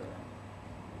out the other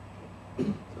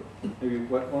end. So maybe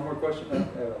one more question?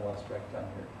 I lost track of time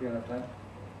here. Do you have time?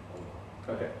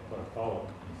 Okay. But a follow-up,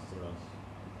 Mr. Ross.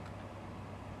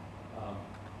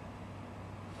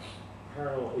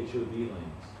 Parallel HOV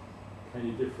lanes, can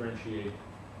you differentiate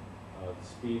the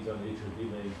speeds on the HOV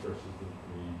lanes versus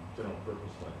the general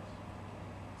purpose lanes?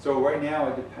 So right now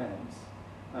it depends.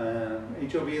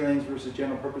 HOV lanes versus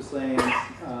general purpose lanes,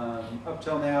 up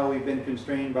till now we've been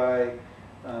constrained by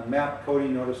map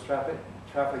coding notice traffic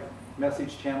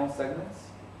message channel segments.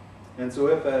 And so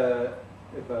if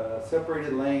a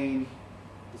separated lane,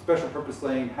 a special purpose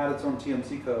lane, had its own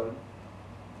TMC code,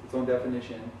 its own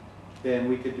definition, then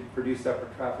we could produce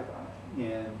separate traffic on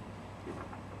it. And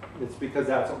it's because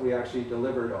that's what we actually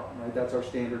delivered on, right? That's our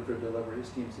standard for delivery is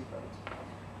TMC codes.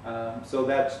 So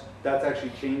that's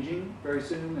actually changing very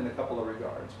soon in a couple of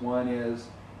regards. One is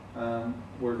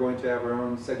we're going to have our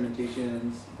own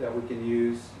segmentations that we can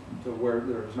use to where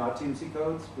there's not TMC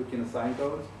codes, we can assign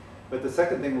codes. But the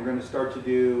second thing we're going to start to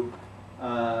do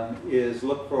is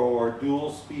look for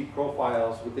dual speed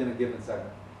profiles within a given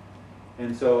segment.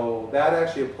 And so that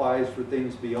actually applies for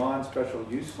things beyond special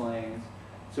use lanes.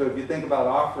 So if you think about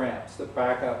off-ramps that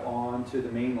back up onto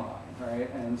the main line, right?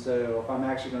 And so if I'm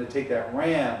actually going to take that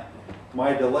ramp,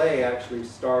 my delay actually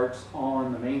starts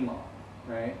on the main line,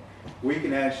 right? We're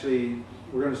going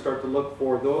to start to look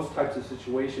for those types of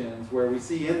situations where we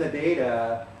see in the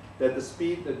data that the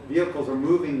speed that vehicles are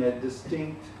moving at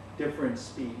distinct different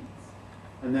speeds,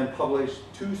 and then publish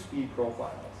two speed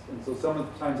profiles. And so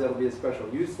sometimes that'll be a special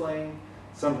use lane,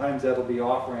 sometimes that'll be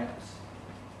off ramps,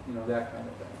 that kind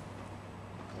of thing.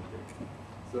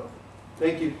 So,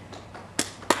 thank you.